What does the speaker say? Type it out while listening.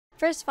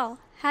First of all,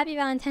 happy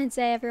Valentine's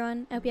Day,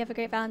 everyone. I hope you have a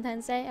great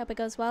Valentine's Day. I hope it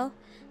goes well.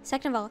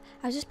 Second of all,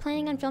 I was just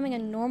planning on filming a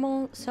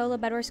normal solo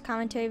Bedwars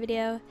commentary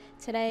video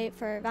today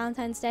for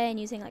Valentine's Day and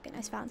using like a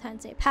nice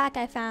Valentine's Day pack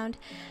I found.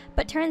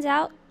 But turns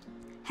out,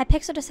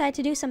 Hypixel decided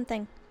to do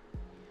something.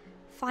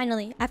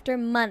 Finally, after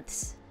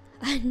months,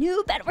 a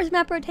new Bedwars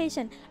map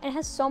rotation. And it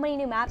has so many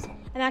new maps.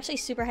 I'm actually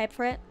super hyped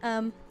for it.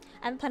 I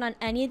haven't played on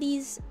any of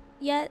these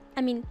yet.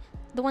 I mean,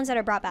 the ones that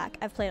are brought back,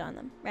 I've played on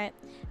them, right?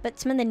 But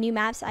some of the new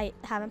maps I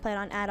haven't played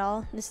on at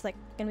all. This is like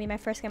gonna be my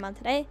first game on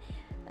today,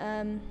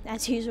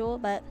 as usual,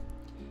 but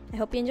I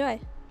hope you enjoy.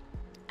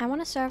 I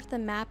want to start with the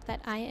map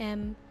that I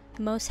am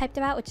most hyped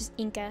about, which is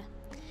Inca.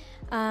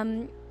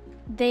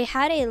 They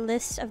had a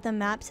list of the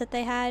maps that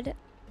they had,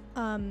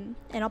 and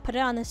I'll put it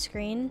on the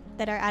screen,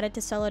 that are added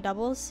to solo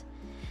doubles.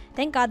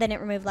 Thank God they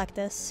didn't remove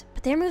Lectus,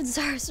 but they removed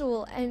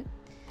Zarzul, and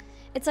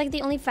it's like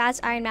the only fast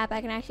iron map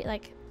I can actually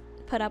like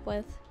put up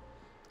with.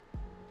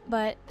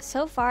 But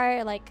so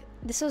far, like,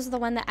 this was the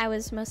one that I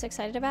was most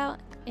excited about,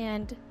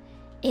 and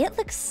it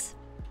looks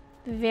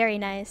very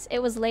nice. It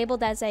was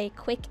labeled as a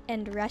quick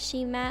and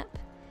rushy map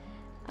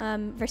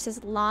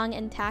versus long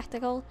and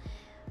tactical.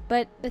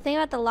 But the thing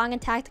about the long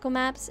and tactical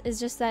maps is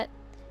just that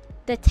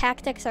the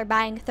tactics are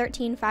buying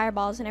 13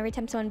 fireballs, and every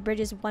time someone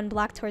bridges one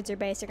block towards your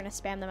base, you're going to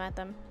spam them at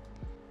them.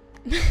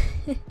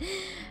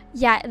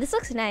 Yeah, this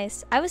looks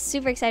nice. I was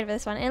super excited for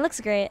this one, and it looks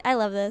great. I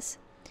love this.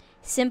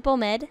 Simple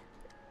mid.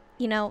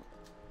 You know,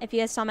 if you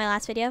guys saw my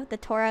last video, the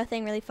Toro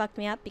thing really fucked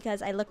me up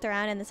because I looked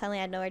around and then suddenly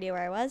I had no idea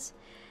where I was.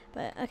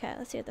 But okay,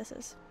 let's see what this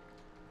is.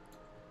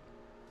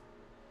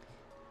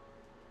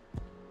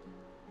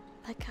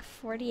 Like a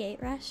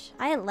 48 rush?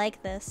 I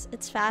like this.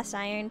 It's fast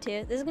iron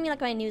too. This is gonna be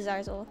like my new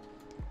Zarzul.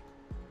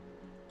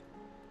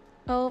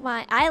 Oh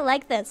my, I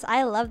like this.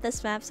 I love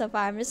this map so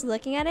far. I'm just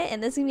looking at it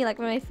and this is gonna be like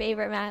one of my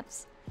favorite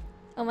maps.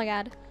 Oh my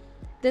god.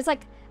 There's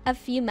like a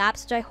few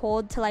maps which I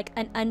hold to like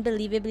an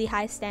unbelievably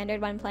high standard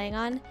when playing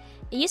on.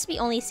 It used to be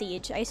only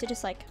Siege. I used to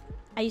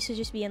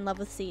just be in love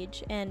with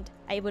Siege, and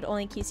I would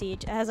only queue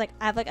Siege. It has like,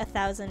 I have like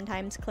 1,000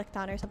 times clicked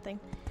on or something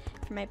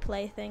for my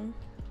play thing.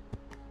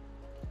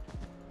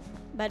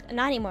 But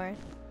not anymore.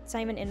 It's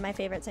not even in my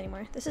favorites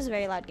anymore. This is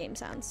very loud game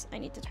sounds. I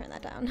need to turn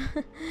that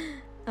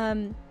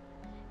down.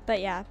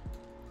 But yeah.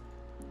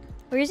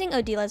 We're using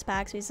Odila's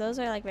packs because those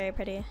are like very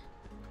pretty.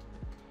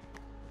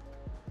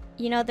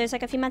 You know, there's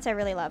like a few maps I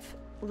really love.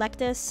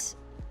 Lectus,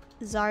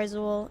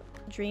 Zarzul,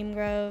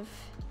 Dreamgrove.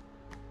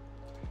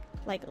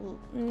 Like,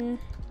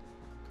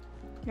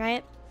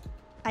 right?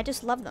 I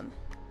just love them.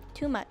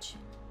 Too much,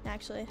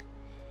 actually.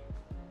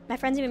 My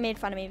friends even made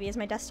fun of me because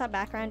my desktop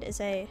background is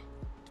a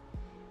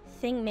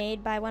thing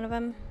made by one of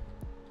them.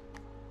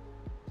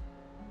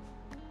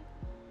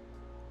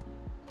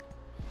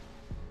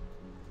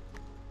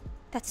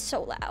 That's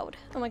so loud.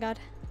 Oh my god.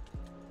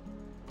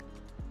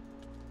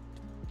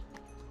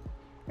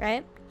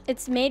 Right?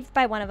 It's made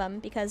by one of them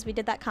because we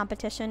did that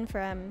competition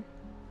from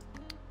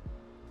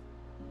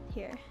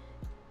here.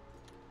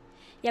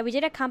 Yeah, we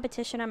did a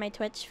competition on my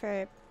Twitch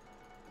for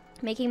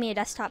making me a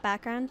desktop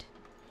background,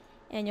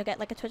 and you'll get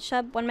like a Twitch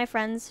sub. One of my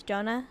friends,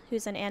 Jonah,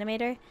 who's an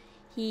animator,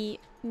 he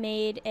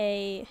made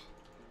a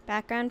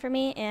background for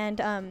me,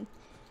 and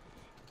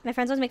my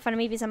friends always make fun of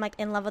me because I'm like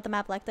in love with the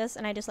map like this,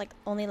 and I just like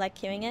only like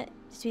queuing it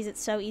just because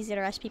it's so easy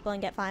to rush people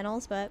and get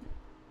finals. But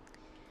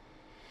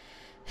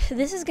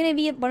this is gonna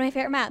be one of my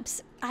favorite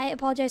maps. I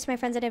apologize to my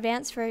friends in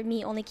advance for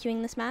me only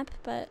queuing this map,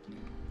 but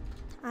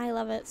I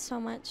love it so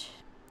much.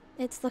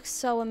 It looks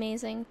so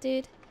amazing,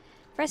 dude.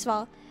 First of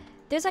all,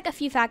 there's like a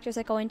few factors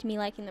that go into me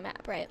liking the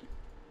map, right?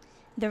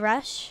 The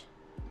rush,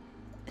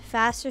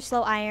 fast or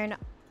slow iron,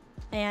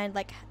 and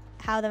like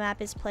how the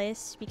map is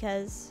placed,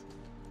 because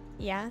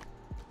yeah.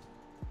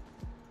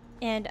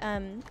 And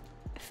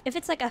if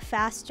it's like a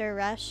faster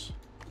rush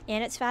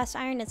and it's fast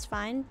iron, it's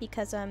fine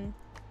because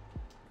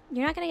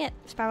you're not gonna get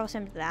spiral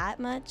simmed that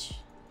much.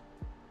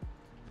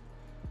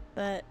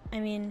 But I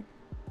mean,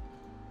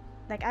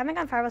 like, I haven't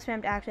gotten fireball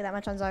spammed actually that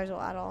much on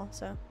Zarzul at all,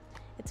 so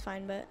it's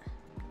fine. But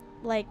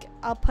like,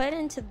 I'll put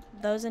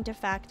those into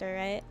factor,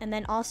 right? And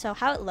then also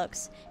how it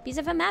looks, because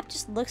if a map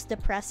just looks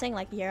depressing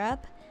like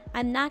Europe,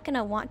 I'm not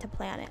gonna want to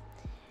play on it.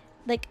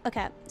 Like,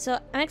 okay, so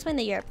I'm gonna explain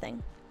the Europe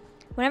thing.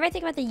 Whenever I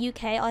think about the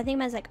UK, all I think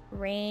about is like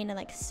rain and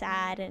like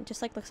sad, and it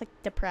just like looks like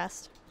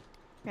depressed,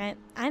 right?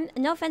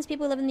 No offense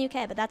people who live in the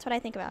UK, but that's what I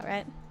think about,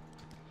 right?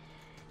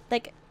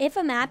 Like, if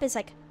a map is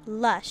like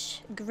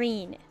lush,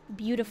 green,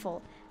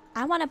 beautiful,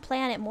 I want to play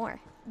on it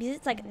more because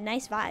it's like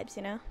nice vibes,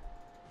 you know?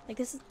 Like,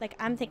 this is like,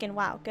 I'm thinking,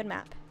 wow, good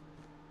map.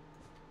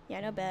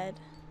 Yeah, no bad.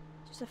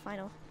 Just a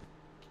final.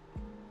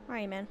 Where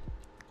are you, man?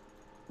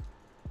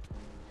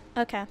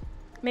 Okay.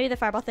 Maybe the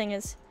fireball thing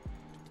is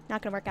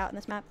not gonna work out in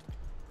this map.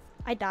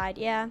 I died,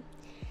 yeah.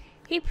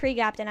 He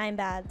pre-gapped and I'm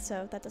bad,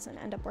 so that doesn't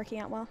end up working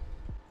out well.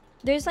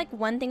 There's like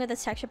one thing with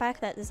this texture pack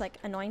that is like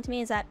annoying to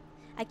me, is that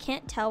I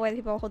can't tell whether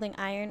people are holding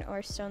iron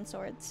or stone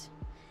swords.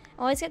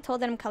 I always get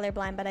told that I'm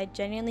colorblind, but I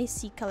genuinely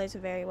see colors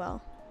very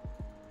well.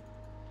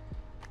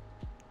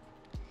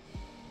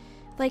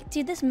 Like,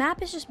 dude, this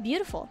map is just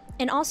beautiful.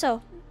 And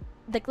also,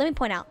 like, let me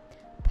point out,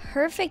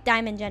 Perfect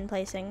diamond gen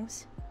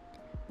placings.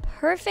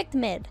 Perfect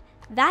mid.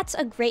 That's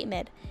a great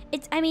mid.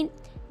 It's, I mean,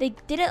 they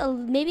did it,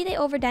 maybe they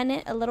overdone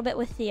it a little bit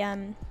with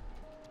the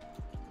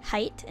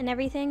height and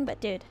everything,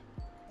 but dude,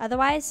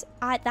 otherwise,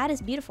 that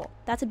is beautiful.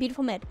 That's a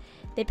beautiful mid.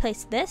 They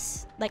placed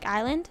this, like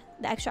island,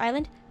 the extra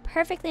island,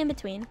 perfectly in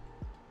between.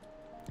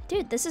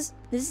 Dude, this is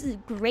a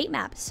great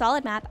map,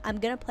 solid map. I'm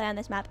gonna play on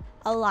this map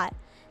a lot.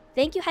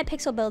 Thank you,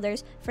 Hypixel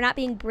builders, for not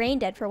being brain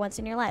dead for once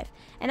in your life.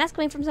 And that's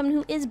coming from someone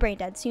who is brain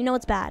dead, so you know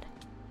it's bad.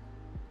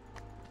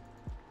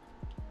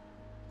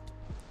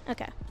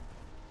 Okay.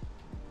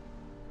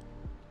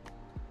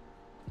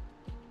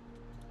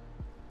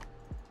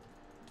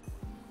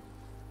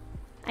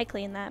 I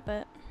cleaned that,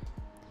 but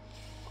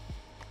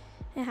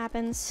it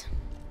happens.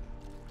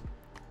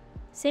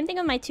 Same thing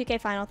with my 2K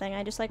final thing.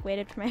 I just like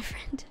waited for my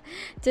friend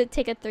to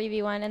take a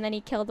 3v1, and then he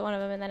killed one of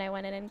them, and then I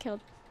went in and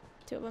killed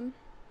 2 of them.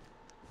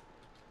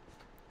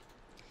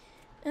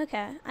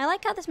 Okay, I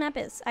like how this map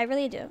is. I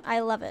really do.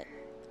 I love it.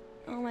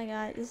 Oh my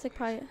god, this is like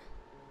probably...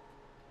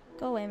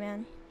 Go away,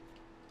 man.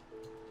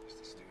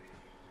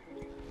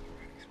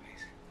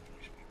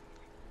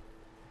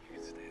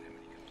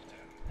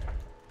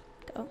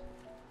 Go.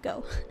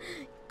 Go.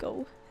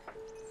 Go.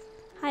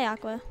 Hi,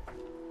 Aqua.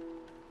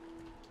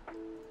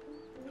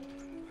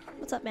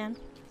 What's up, man?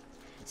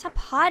 Stop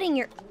potting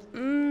your...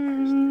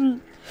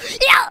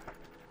 Yeah!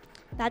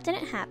 That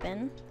didn't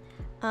happen.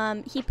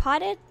 He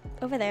potted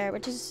over there,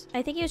 which is...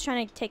 I think he was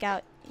trying to take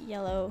out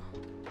yellow.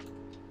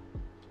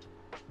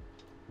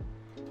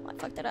 Oh, I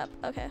fucked it up.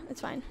 Okay,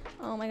 it's fine.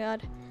 Oh my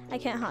god. I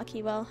can't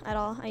hotkey well at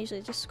all. I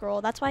usually just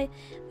scroll. That's why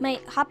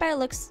my hotbar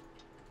looks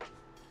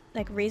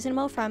like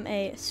reasonable from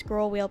a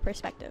scroll wheel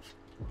perspective.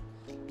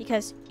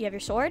 Because you have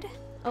your sword.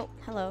 Oh,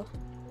 hello.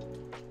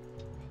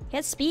 He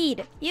has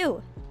speed.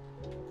 You.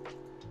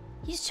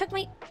 He just took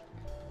my...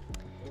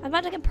 I'm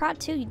about to get prod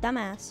too, you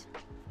dumbass.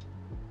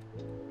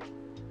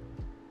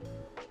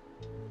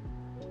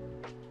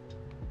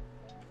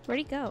 Where'd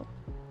he go?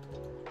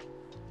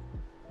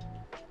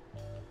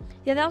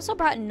 Yeah, they also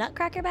brought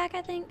Nutcracker back,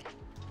 I think.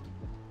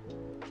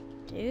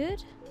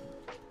 Dude.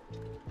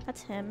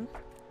 That's him.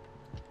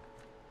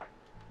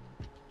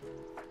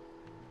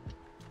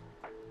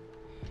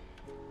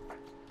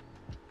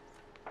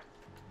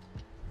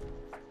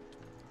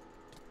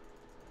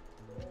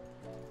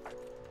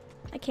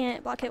 I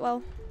can't block it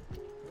well.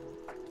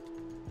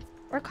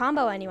 Or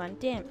combo anyone.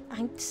 Damn,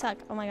 I suck.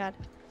 Oh my god.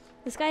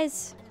 This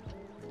guy's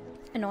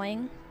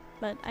annoying,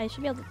 but I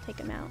should be able to take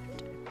him out.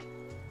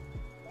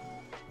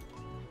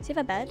 Does he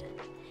have a bed?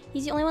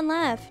 He's the only one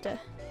left.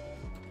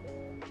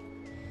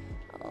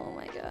 Oh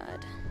my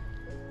god.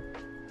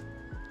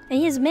 And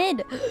he is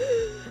mid.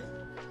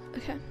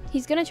 Okay.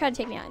 He's gonna try to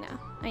take me out now.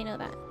 I know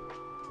that.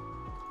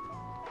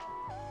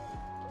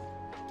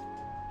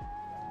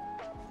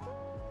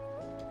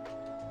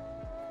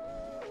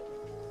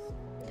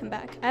 Come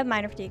back. I have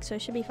minor fatigue, so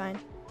it should be fine.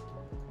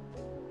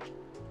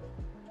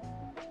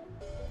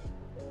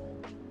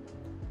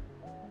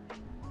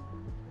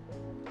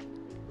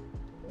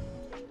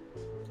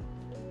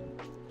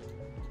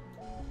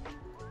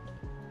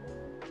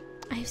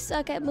 I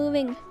suck at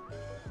moving.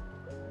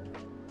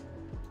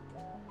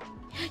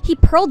 He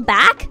pearled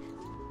back?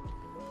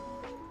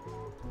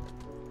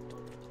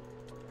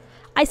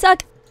 I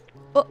suck.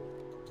 Oh.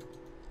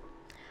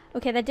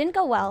 Okay, that didn't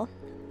go well,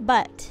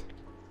 but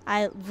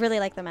I really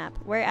like the map.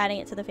 We're adding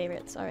it to the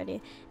favorites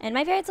already. And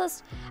my favorites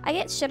list, I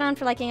get shit on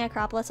for liking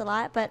Acropolis a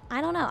lot, but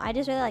I don't know. I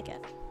just really like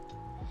it.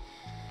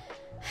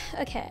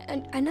 Okay,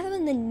 another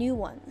one of the new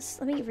ones.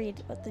 Let me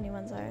read what the new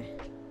ones are.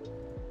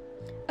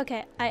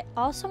 Okay, I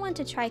also want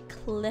to try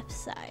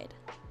Cliffside,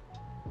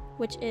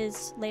 which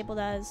is labeled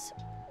as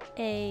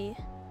a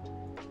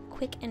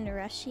quick and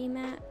rushy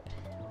map.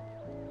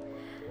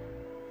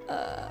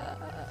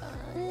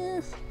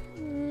 I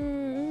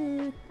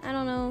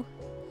don't know.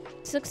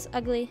 This looks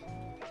ugly.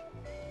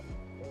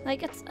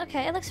 Like, it's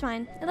okay. It looks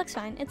fine. It looks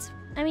fine. It's,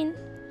 I mean,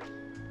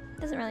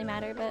 it doesn't really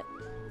matter, but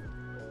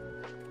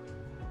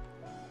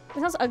it's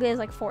not as ugly as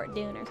like Fort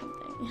Dune or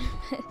something.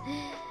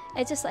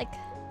 It's just like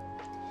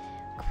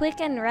quick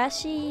and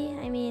rushy.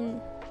 I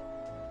mean,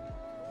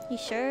 you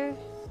sure?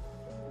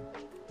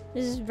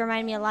 This just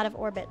reminded me a lot of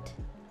Orbit.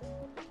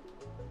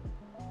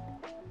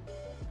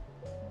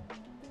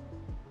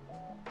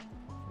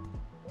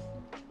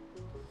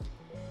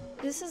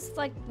 This is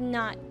like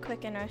not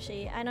quick and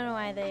rushy. I don't know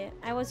why they...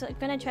 I was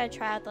gonna try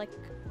out like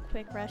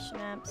quick rush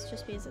maps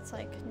just because it's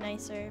like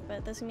nicer,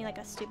 but this is gonna be like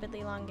a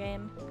stupidly long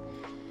game.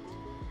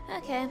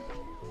 Okay.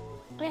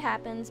 It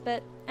happens,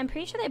 but I'm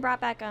pretty sure they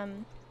brought back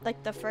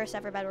like the first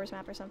ever Bed Wars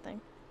map or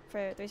something for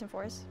 3s and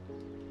 4s.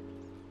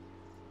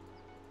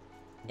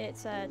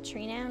 It's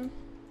Torunament,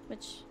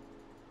 which...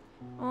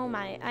 Oh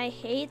my, I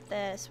hate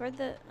this. Where'd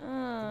the...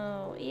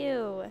 Oh,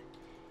 ew.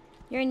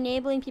 You're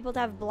enabling people to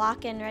have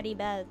block and ready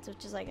beds,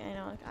 which is like, I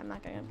know, I'm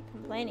not gonna be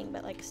complaining,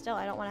 but like still,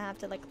 I don't want to have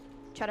to like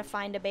try to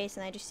find a base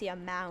and I just see a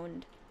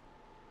mound.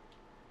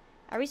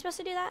 Are we supposed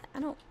to do that? I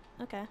don't...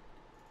 Okay.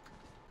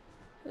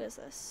 Who is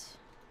this?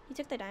 He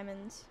took the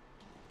diamonds.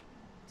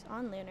 He's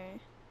on Lunar.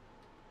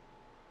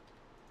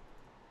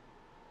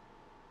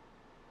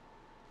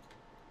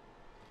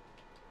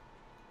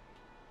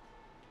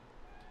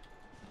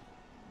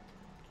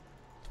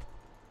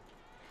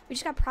 We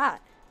just got prot.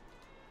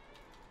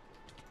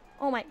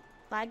 Oh my,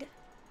 lag.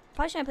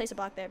 Probably shouldn't place a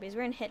block there because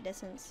we're in hit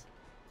distance.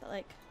 But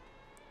like,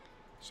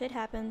 shit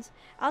happens.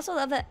 I also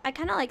love that, I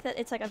kind of like that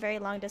it's like a very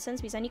long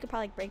distance because then you could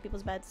probably like, break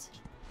people's beds.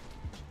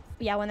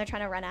 Yeah, when they're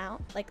trying to run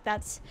out. Like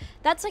that's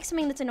like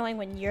something that's annoying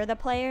when you're the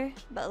player,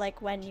 but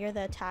like when you're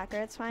the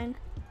attacker, it's fine.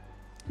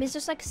 But it's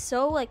just like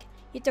so like,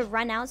 you have to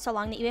run out so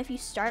long that even if you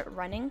start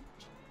running,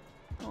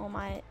 oh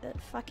my,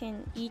 that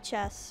fucking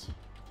E-chest.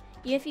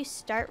 Even if you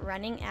start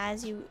running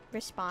as you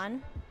respawn,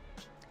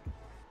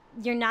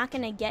 you're not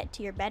gonna get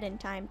to your bed in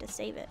time to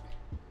save it.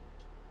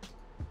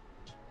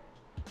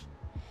 I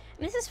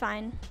mean, this is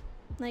fine.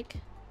 Like,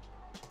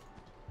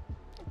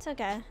 it's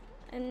okay.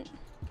 And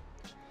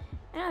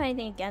I don't have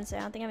anything against it. I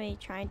don't think I'm really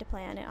trying to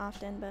play on it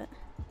often, but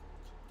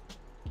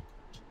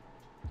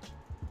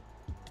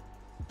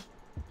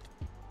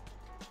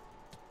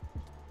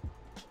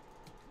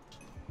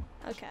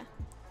okay.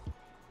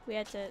 We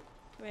had to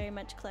very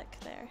much click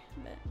there,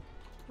 but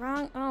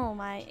wrong. Oh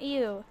my,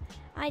 ew.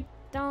 I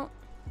don't.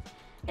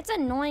 It's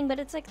annoying, but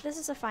it's like, this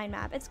is a fine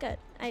map. It's good.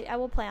 I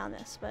will play on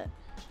this, but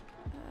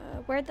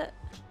where the...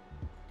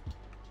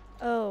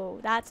 Oh,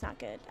 that's not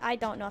good. I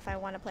don't know if I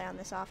want to play on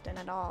this often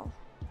at all.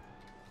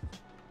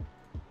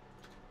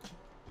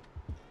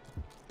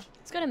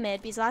 Let's go to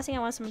mid, because the last thing I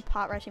want is someone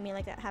pot rushing me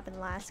like that happened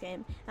last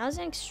game. That was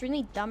an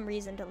extremely dumb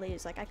reason to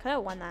lose. Like, I could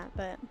have won that,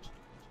 but...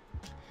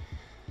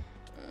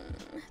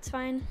 it's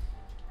fine.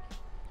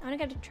 I want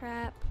to get a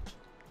trap.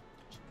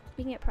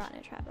 We can get prot in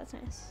a trap. That's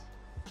nice.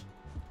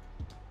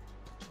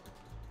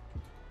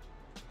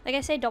 Like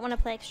I say, don't want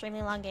to play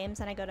extremely long games,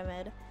 and I go to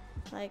mid.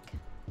 Like,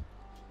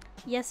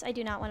 yes, I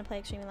do not want to play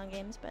extremely long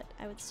games, but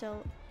I would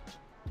still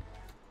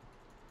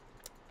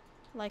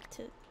like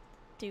to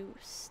do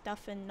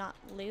stuff and not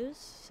lose.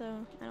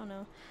 So I don't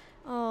know.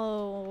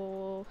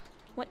 Oh,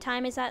 what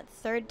time is that?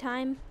 Third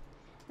time?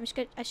 I'm just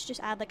good. I should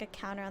just add like a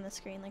counter on the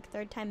screen. Like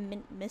third time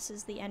Mint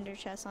misses the ender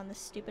chest on this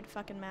stupid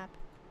fucking map.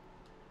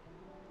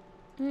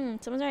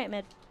 Someone's right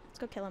mid. Let's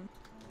go kill him.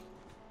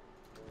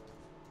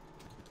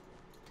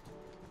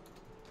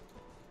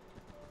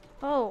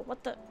 Oh,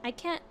 what the? I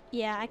can't.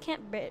 Yeah, I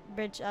can't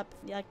bridge up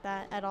like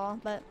that at all.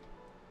 But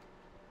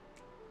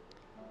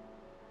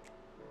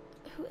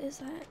who is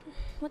that?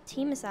 What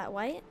team is that?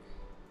 White?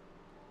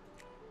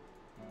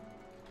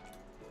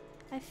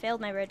 I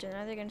failed my bridge, and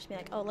now they're gonna just be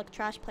like, "Oh, look,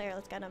 trash player.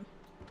 Let's get him."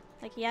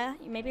 Like, yeah,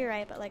 maybe you're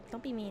right, but like,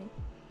 don't be mean.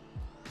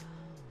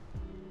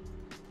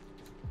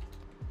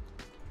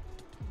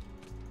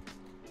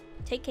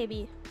 Take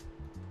KB.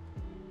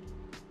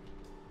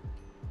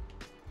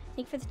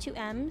 Think for the 2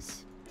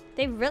 M's.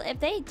 They really,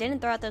 if they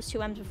didn't throw out those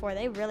 2 M's before,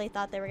 they really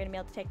thought they were gonna be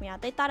able to take me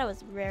out. They thought I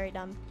was very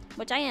dumb,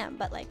 which I am,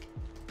 but like,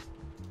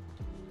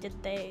 did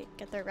they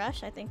get their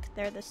rush? I think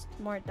they're this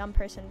more dumb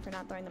person for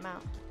not throwing them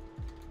out.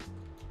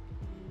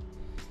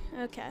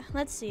 Okay,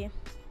 let's see.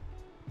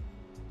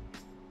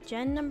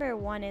 Gen number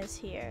 1 is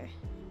here.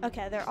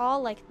 Okay, they're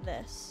all like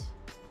this.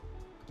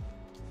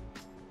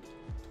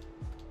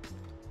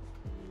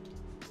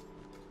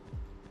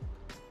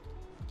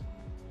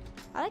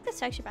 I like this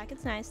texture pack,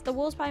 it's nice. The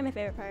wool's probably my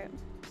favorite part.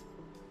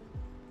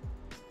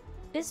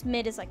 This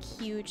mid is like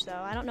huge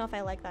though. I don't know if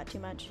I like that too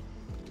much.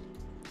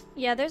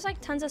 Yeah, there's like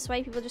tons of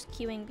swipe people just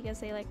queuing because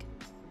they like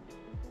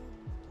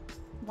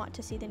want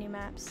to see the new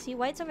maps. See,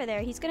 White's over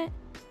there. He's gonna...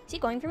 Is he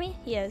going for me?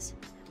 He is.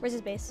 Where's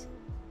his base?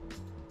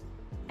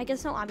 I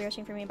guess no obby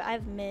rushing for me, but I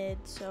have mid,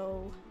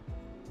 so...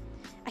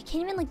 I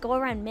can't even like go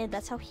around mid.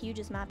 That's how huge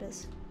his map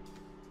is.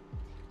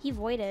 He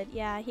voided.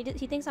 Yeah, he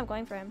thinks I'm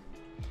going for him.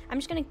 I'm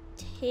just gonna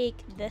take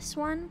this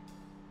one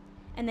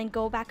and then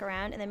go back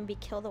around and then maybe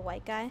kill the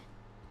white guy.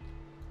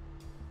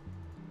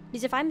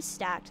 Because if I'm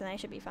stacked, then I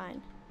should be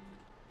fine.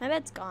 My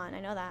bed's gone,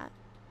 I know that.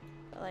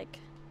 But like,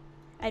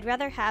 I'd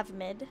rather have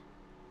mid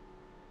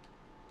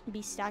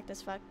be stacked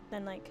as fuck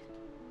than like...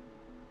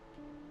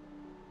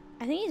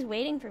 I think he's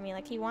waiting for me,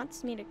 like he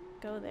wants me to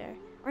go there.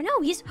 Or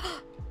no, he's...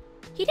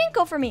 He didn't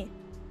go for me!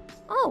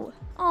 Oh,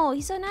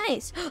 he's so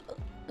nice!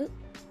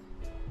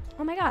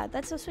 Oh my god,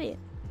 that's so sweet.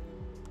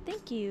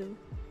 Thank you.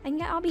 I can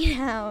get obby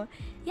now.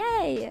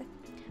 Yay!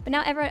 But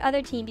now every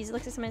other team, because it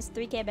looks like someone has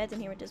 3k beds in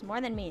here, which is more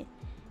than me,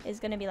 is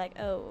gonna be like,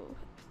 oh,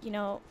 you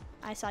know,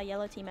 I saw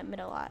yellow team at mid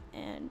a lot,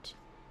 and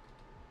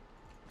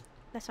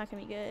that's not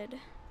gonna be good.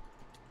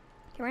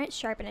 Okay, we're gonna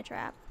sharp in a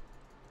trap.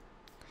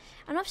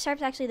 I don't know if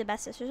sharp's actually the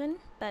best decision,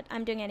 but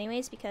I'm doing it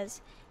anyways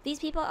because if these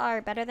people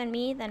are better than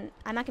me, then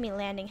I'm not gonna be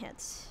landing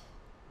hits.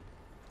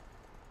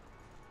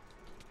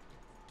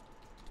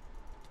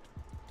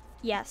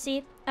 Yeah,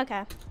 see?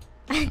 Okay.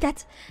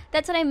 that's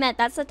what I meant.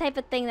 That's the type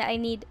of thing that I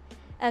need.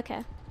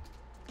 Okay.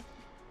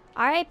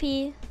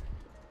 RIP.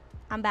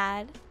 I'm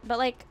bad. But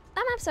like,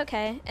 that map's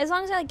okay. As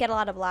long as I like, get a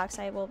lot of blocks,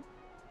 I will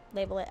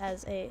label it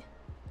as a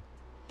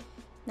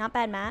not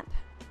bad map.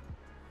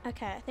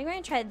 Okay, I think we're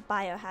gonna try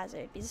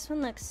Biohazard because this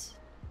one looks...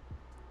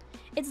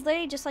 It's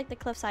literally just like the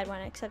cliffside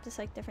one, except it's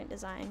like different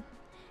design.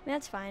 I mean,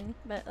 that's fine,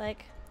 but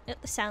like, it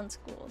sounds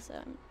cool,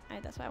 so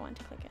that's why I wanted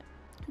to click it.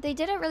 They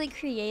did a really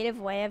creative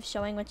way of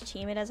showing which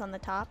team it is on the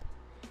top.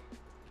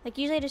 Like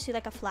usually I just do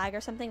like a flag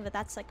or something, but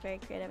that's like very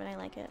creative and I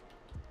like it.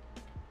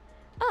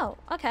 Oh,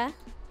 okay.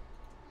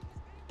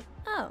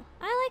 Oh,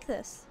 I like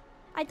this.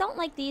 I don't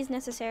like these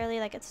necessarily,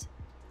 like it's,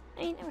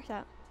 I mean, it works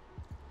out.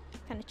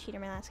 Kind of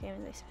cheated my last game,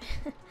 as they say.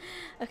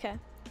 Okay.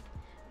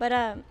 But,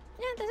 yeah,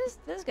 this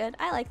is good.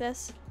 I like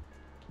this.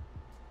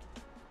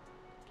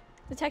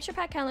 The texture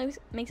pack kind of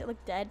makes it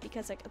look dead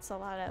because, like, it's a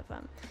lot of,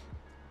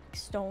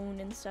 stone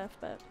and stuff,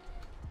 but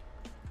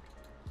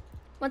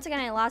once again,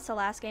 I lost the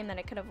last game that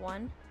I could have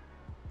won.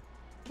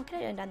 What could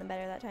I have done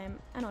better that time?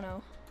 I don't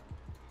know.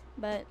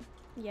 But,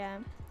 yeah.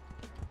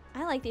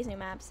 I like these new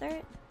maps.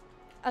 They're,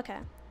 okay.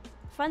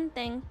 Fun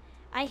thing,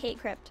 I hate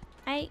Crypt.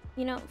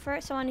 You know, for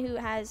someone who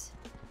has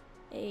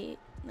a,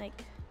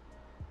 like,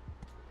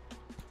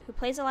 who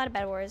plays a lot of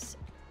Bed Wars,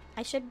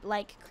 I should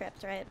like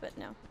Crypt, right? But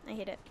no, I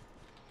hate it.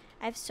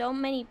 I have so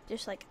many,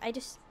 just like,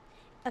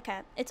 okay,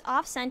 it's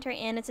off center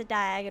and it's a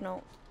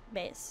diagonal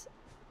base.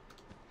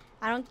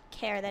 I don't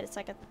care that it's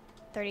like a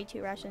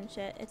 32 Russian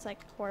shit. It's like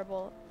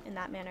horrible in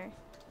that manner.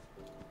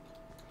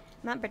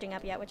 I'm not bridging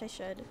up yet, which I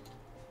should,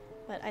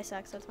 but I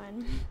suck, so it's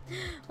fine.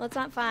 Well, it's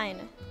not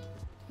fine,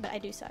 but I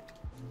do suck.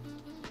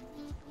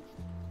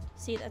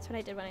 See, that's what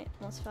I did when I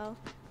almost fell.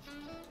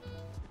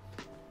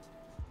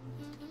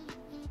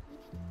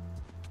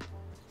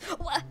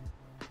 What?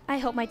 I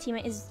hope my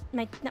teammate is,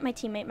 not my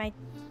teammate, my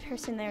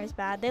person there is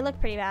bad. They look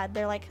pretty bad.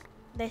 They're like,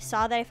 they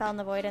saw that I fell in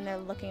the void and they're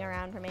looking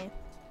around for me.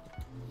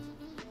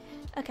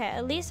 Okay,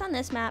 at least on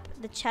this map,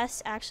 the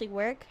chests actually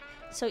work.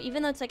 So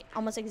even though it's like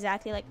almost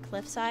exactly like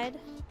cliffside,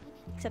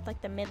 except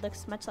like the mid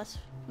looks much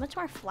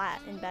more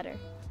flat and better.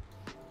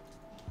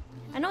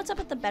 I know what's up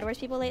with the Bed Wars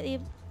people lately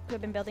who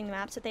have been building the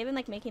maps, that they've been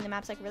like making the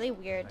maps like really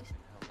weird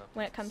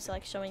when it comes to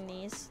like showing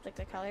these, like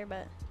the color,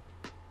 but.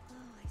 Oh,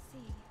 I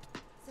see.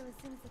 So as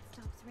soon as it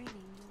stops raining,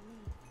 you'll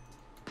leave.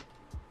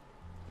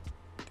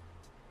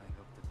 I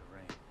hope that the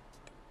rain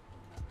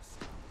will never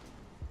stop.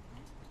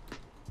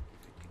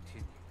 If it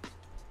continues,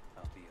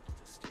 I'll be able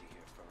to stay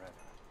here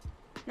forever.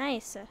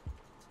 Nice. That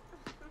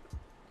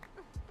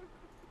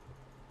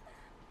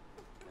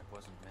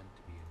wasn't meant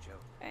to be a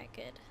joke. Alright,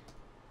 good.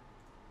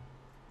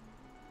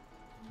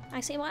 I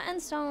see what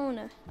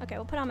endstone. Okay,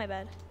 we'll put it on my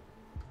bed.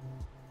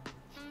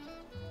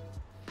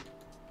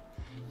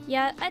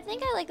 Yeah, I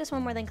think I like this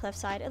one more than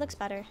Cliffside. It looks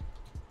better.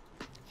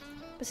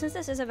 But since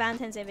this is a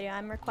Valentine's Day video,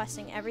 I'm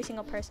requesting every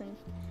single person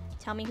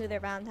tell me who their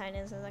Valentine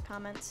is in the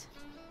comments.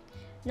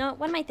 No,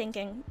 what am I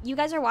thinking? You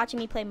guys are watching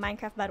me play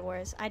Minecraft Bed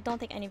Wars. I don't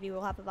think any of you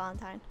will have a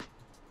Valentine.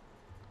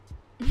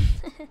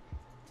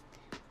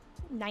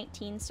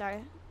 19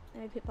 star.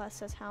 MVP Plus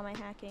says, how am I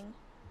hacking?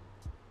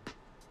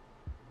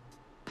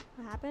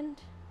 What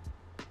happened?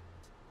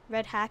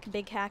 Red hack,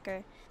 big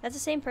hacker. That's the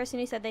same person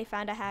who said they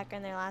found a hacker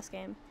in their last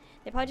game.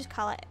 They probably just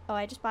call it, oh,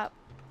 I just bought.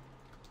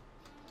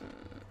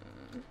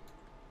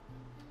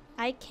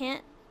 I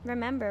can't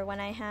remember when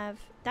I have,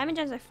 diamond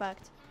gems are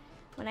fucked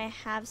when I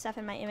have stuff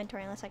in my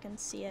inventory unless I can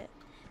see it.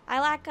 I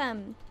lack,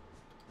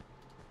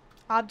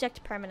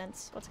 object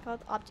permanence. What's it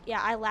called?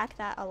 Yeah, I lack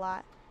that a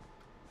lot.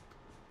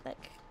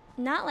 Like,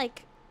 not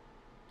like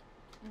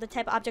the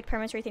type of object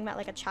permanence where you think about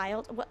like a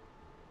child. What?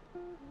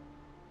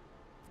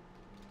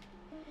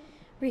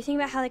 Where you think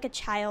about how like a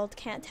child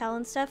can't tell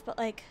and stuff, but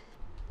like,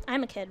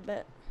 I'm a kid,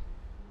 but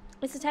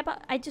it's the type of,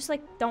 I just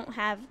like don't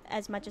have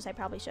as much as I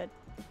probably should.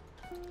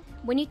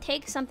 When you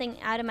take something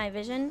out of my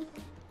vision,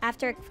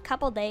 after a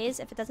couple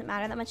days, if it doesn't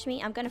matter that much to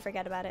me, I'm gonna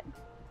forget about it.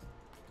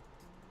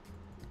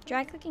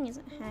 Drag clicking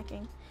isn't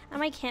hacking. I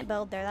might can't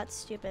build there, that's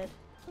stupid.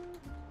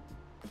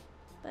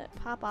 But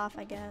pop off,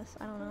 I guess,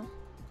 I don't know.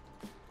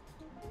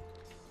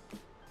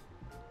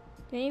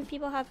 Do any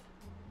people have,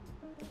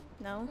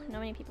 no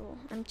many people.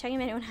 I'm checking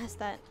if anyone has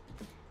that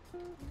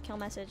kill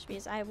message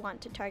because I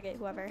want to target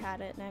whoever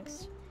had it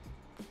next.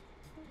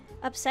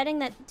 Upsetting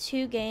that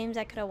 2 games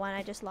I could have won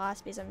I just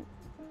lost because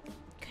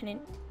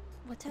couldn't.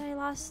 What did I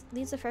lost?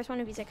 Leads the first one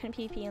because I couldn't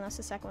PvP and lost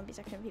the second one because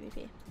I couldn't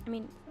PvP. I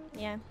mean,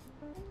 yeah.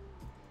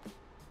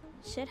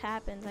 Shit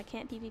happens. I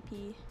can't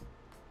PvP.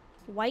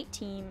 White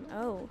team.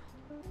 Oh.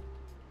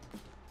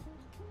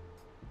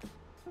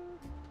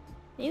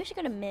 Maybe we should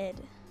go to mid.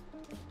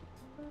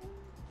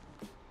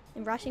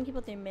 And rushing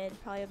people through mid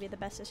probably would be the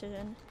best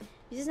decision.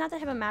 This is not the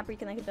type of map where you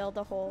can like build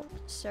a whole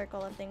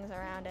circle of things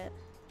around it.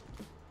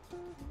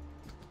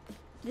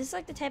 This is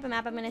like the type of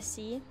map I'm gonna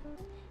see,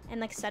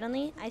 and like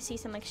suddenly I see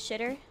some like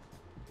shitter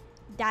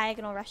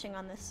diagonal rushing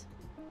on this.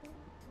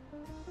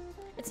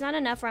 It's not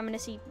enough where I'm gonna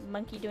see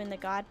Monkey doing the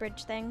God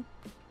Bridge thing,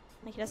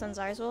 like he does on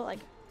Zarzul.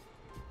 Like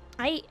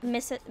I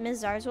miss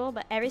Zarzul,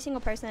 but every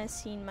single person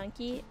that's seen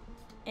Monkey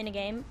in a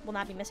game will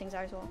not be missing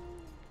Zarzul,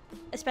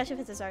 especially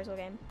if it's a Zarzul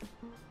game.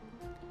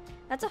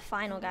 That's a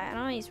final guy. I don't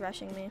know why he's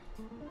rushing me.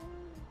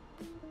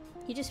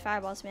 He just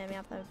fireball spammed me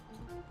off the...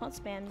 Not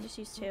spam, just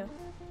use 2.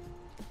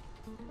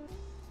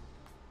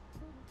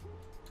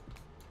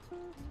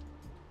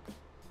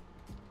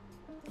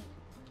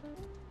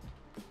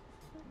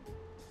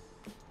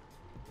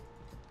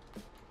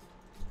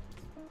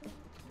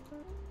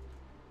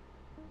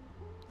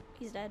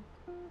 He's dead.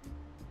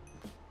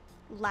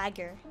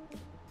 Lagger.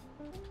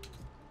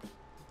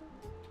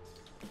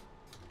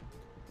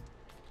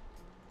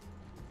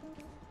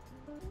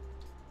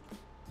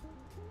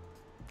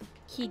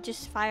 he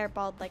just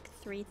fireballed like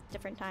 3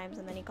 different times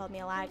and then he called me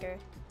a lagger.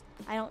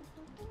 I don't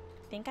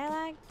think I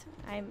lagged.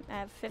 I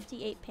have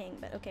 58 ping,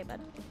 but okay, bud.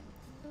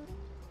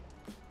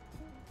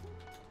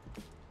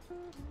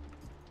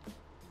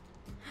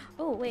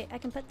 Oh, wait, I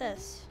can put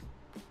this.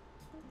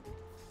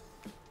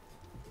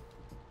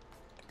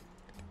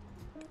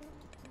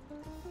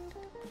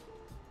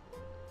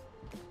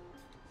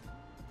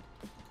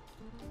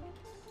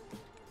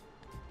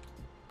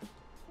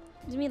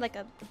 Gives me like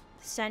a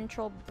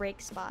central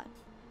break spot.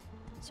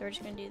 So we're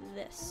just gonna do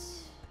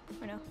this.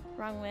 Or no,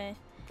 wrong way.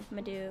 I'm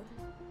gonna do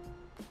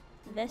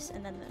this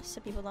and then this so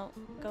people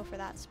don't go for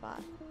that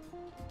spot.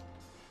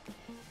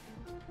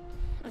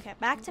 Okay,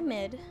 back to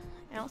mid.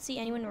 I don't see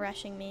anyone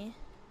rushing me.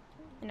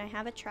 And I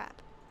have a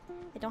trap.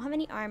 I don't have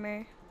any armor,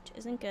 which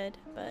isn't good,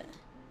 but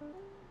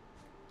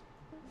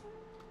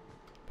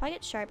probably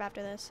get sharp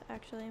after this,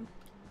 actually.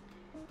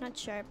 Not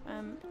sharp,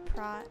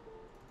 prot.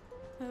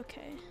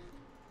 Okay.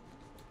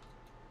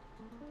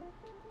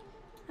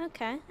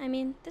 Okay, I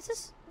mean, this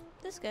is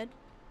good.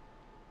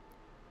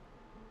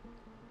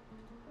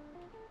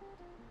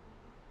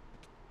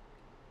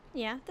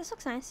 Yeah, this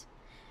looks nice.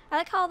 I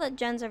like how the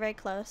gens are very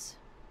close.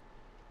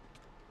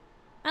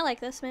 I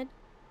like this mid.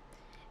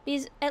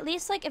 Because at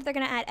least like if they're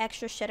gonna add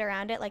extra shit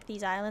around it, like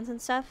these islands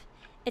and stuff,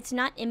 it's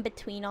not in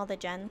between all the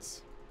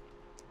gens.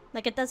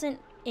 Like it doesn't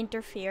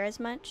interfere as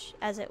much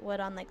as it would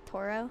on like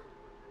Toro.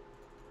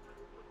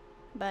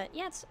 But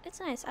yeah,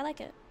 it's nice. I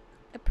like it.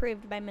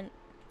 Approved by Mint.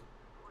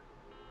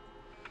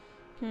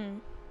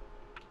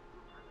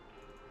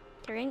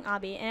 Carrying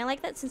Obby, and I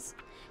like that since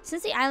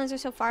the islands are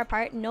so far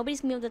apart,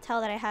 nobody's gonna be able to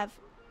tell that I have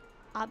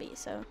Obby.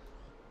 So,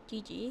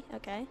 GG.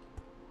 Okay.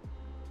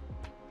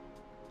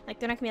 Like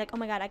they're not gonna be like, oh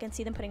my god, I can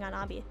see them putting on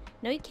Obby.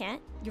 No, you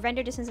can't. Your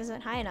render distance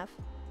isn't high enough.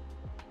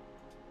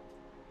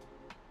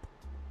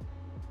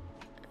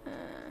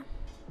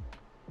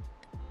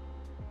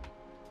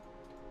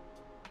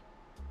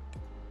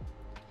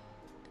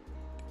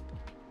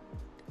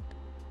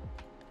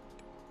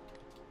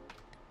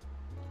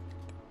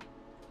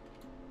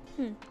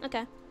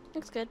 Okay.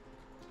 Looks good.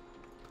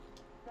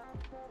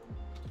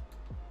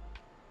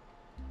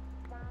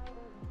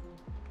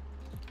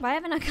 Why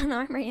haven't I gotten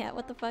armor yet?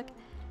 What the fuck?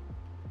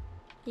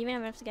 Even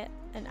if I have to get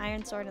an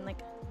iron sword and like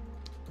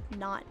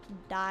not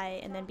die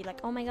and then be like,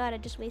 oh my god, I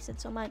just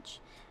wasted so much.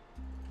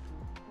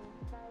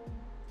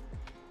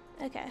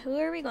 Okay, who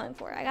are we going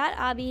for? I got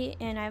Obby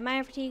and I have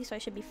minor fatigue, so I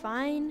should be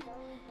fine.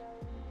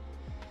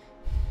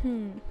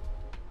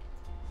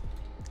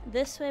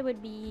 This way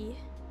would be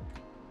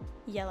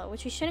yellow,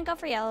 which we shouldn't go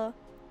for yellow,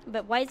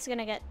 but white's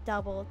gonna get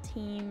double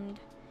teamed,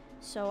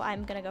 so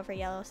I'm gonna go for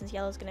yellow since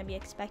yellow's gonna be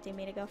expecting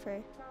me to go for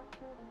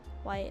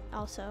white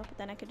also, but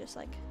then I could just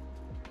like,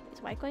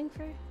 is white going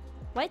for?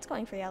 White's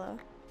going for yellow,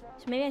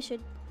 so maybe I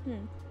should,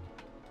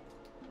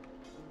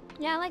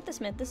 yeah, I like this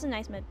mid. This is a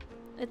nice mid.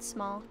 It's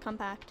small,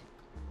 compact.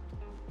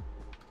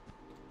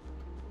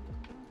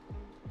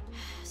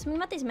 Something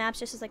about these maps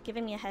just is like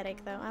giving me a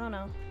headache though. I don't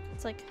know.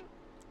 It's like,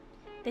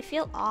 they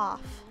feel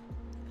off.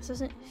 This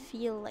doesn't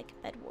feel like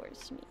Bed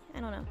Wars to me.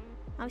 I don't know.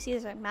 Obviously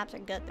these maps are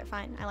good. They're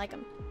fine. I like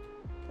them.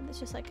 But it's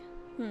just like,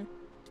 I think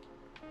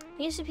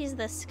it's just because of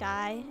the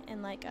sky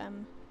and like,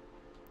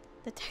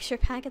 the texture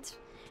pack. It's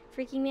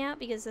freaking me out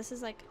because this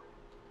is like,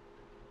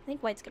 I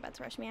think white's about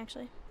to rush me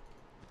actually.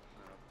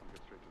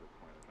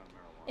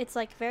 It's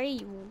like very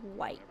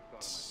white.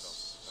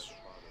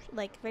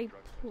 Like very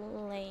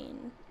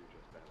plain.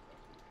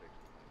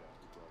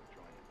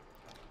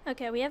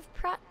 Okay, we have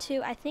Prot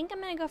 2. I think I'm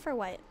gonna go for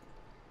white.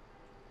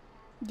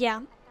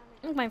 Yeah,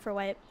 I'm going for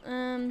white.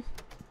 Their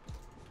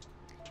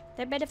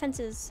bed defense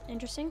is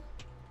interesting.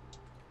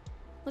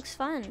 Looks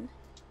fun.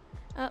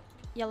 Oh,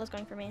 yellow's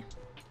going for me.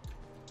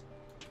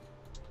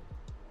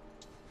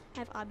 I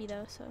have Obby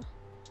though, so.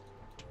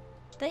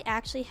 They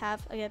actually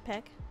have a good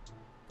pick.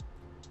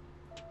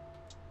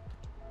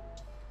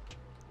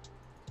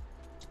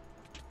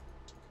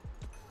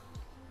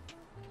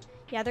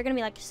 Yeah, they're gonna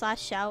be like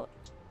slash shout.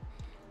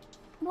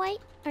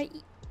 White,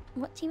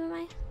 what team am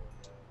I?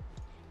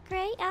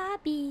 Gray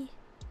Obby.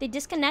 They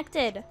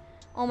disconnected.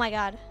 Oh my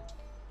god.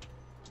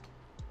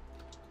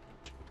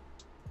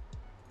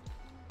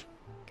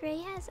 Gray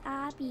has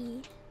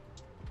Obby.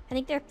 I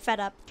think they're fed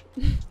up.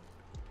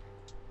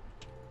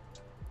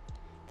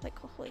 Like,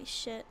 holy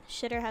shit.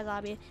 Shitter has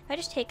Obby. If I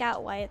just take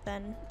out white,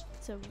 then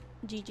it's a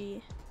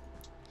GG.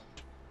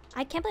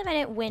 I can't believe I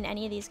didn't win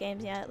any of these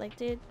games yet. Like,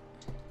 dude.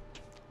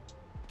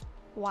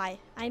 Why?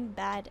 I'm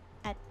bad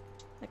at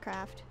the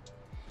craft.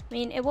 I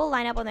mean, it will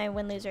line up on my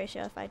win-lose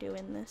ratio if I do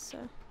win this, so.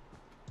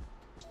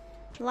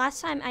 The last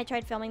time I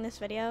tried filming this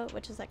video,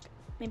 which is like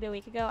maybe a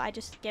week ago, I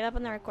just gave up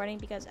on the recording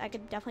because I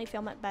could definitely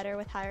film it better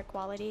with higher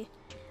quality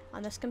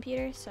on this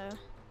computer, so.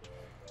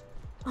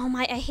 Oh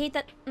my, I hate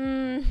that.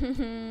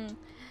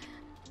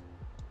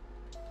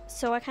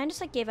 So I kind of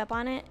just like gave up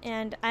on it,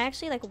 and I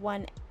actually like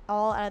won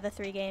all out of the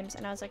 3 games,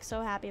 and I was like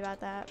so happy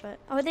about that, but.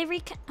 Oh, they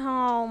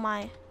oh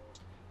my.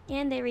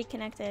 And they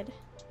reconnected.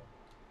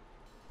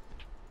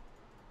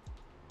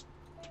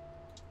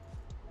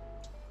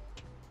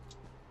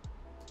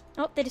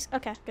 Oh, they just,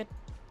 okay, good.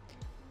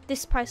 This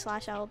is probably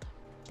slash L'd.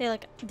 They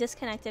like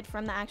disconnected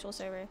from the actual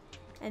server,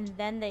 and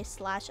then they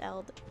slash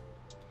L'd.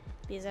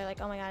 Because they're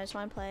like, oh my god, I just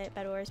want to play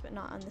Bed Wars, but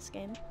not on this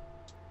game. Do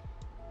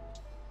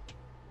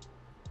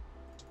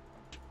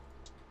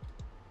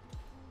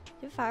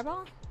you have a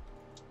fireball?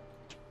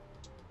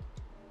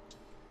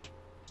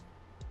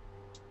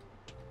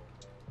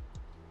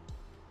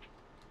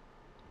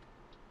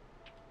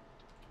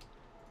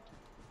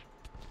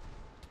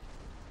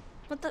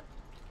 What the?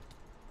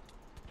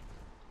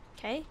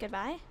 Okay,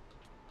 goodbye.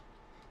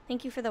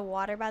 Thank you for the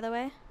water, by the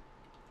way.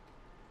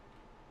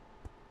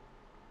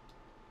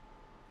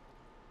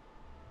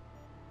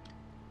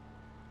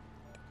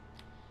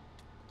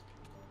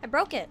 I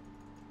broke it.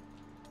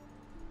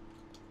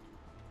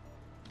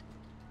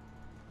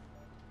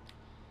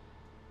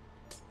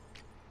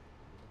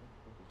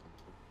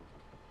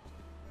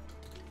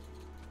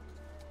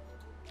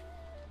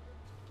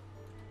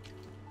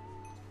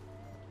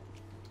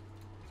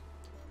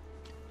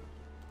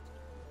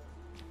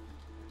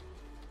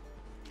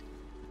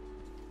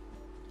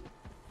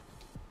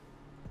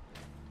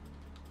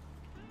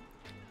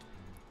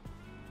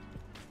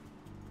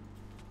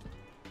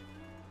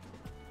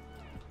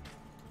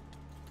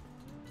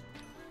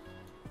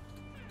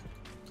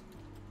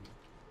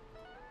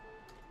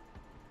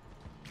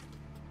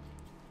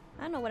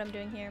 I don't know what I'm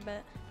doing here,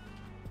 but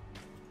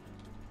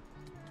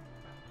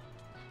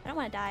I don't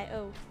want to die.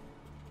 Oh,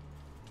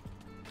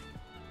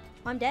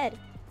 I'm dead.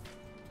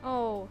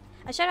 Oh,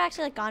 I should have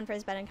actually like gone for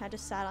his bed and kind of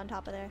just sat on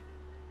top of there.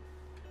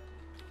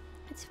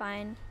 It's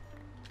fine.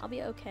 I'll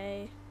be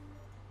okay.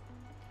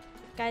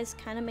 Guy's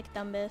kind of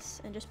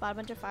McDumbus and just bought a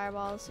bunch of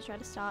fireballs to try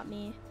to stop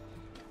me.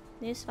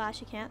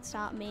 Newsflash, you can't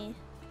stop me.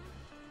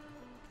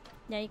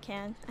 Yeah, you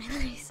can. I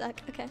really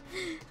suck. Okay.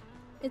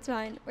 It's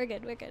fine. We're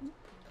good. We're good.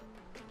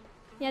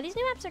 Yeah, these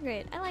new maps are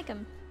great. I like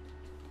them.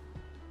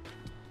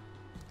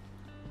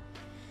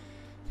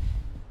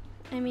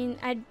 I mean,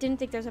 I didn't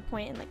think there's a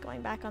point in like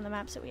going back on the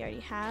maps that we already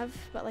have,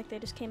 but like they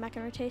just came back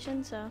in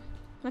rotation, so.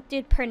 Look,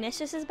 dude,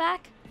 Pernicious is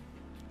back.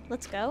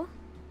 Let's go.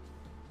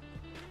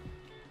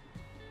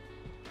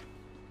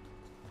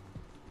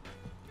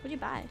 What'd you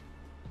buy?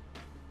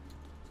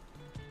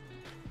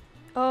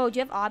 Oh, do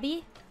you have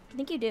obby? I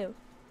think you do.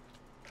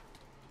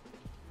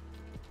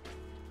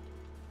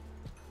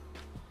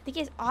 I think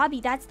he has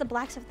obby. That's the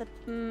black stuff.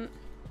 Oh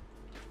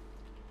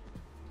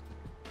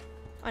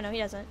no, he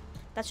doesn't.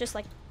 That's just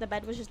like the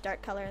bed was just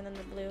dark color and then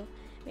the blue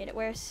made it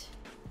worse.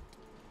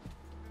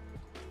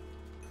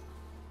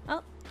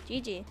 Oh,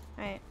 GG.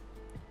 Alright.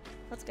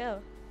 Let's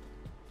go.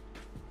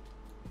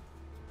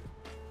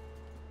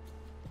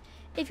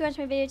 If you watched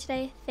my video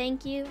today,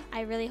 thank you.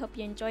 I really hope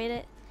you enjoyed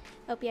it.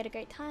 Hope you had a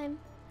great time.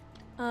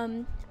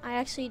 I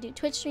actually do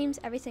Twitch streams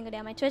every single day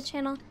on my Twitch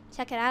channel.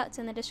 Check it out. It's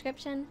in the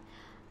description.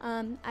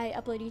 I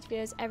upload YouTube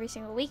videos every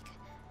single week.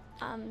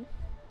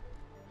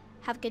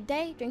 Have a good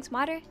day. Drink some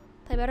water.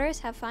 Play Butters.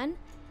 Have fun.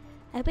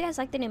 I hope you guys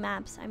like the new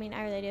maps. I mean,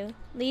 I really do.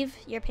 Leave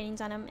your opinions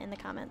on them in the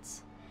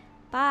comments.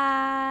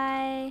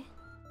 Bye.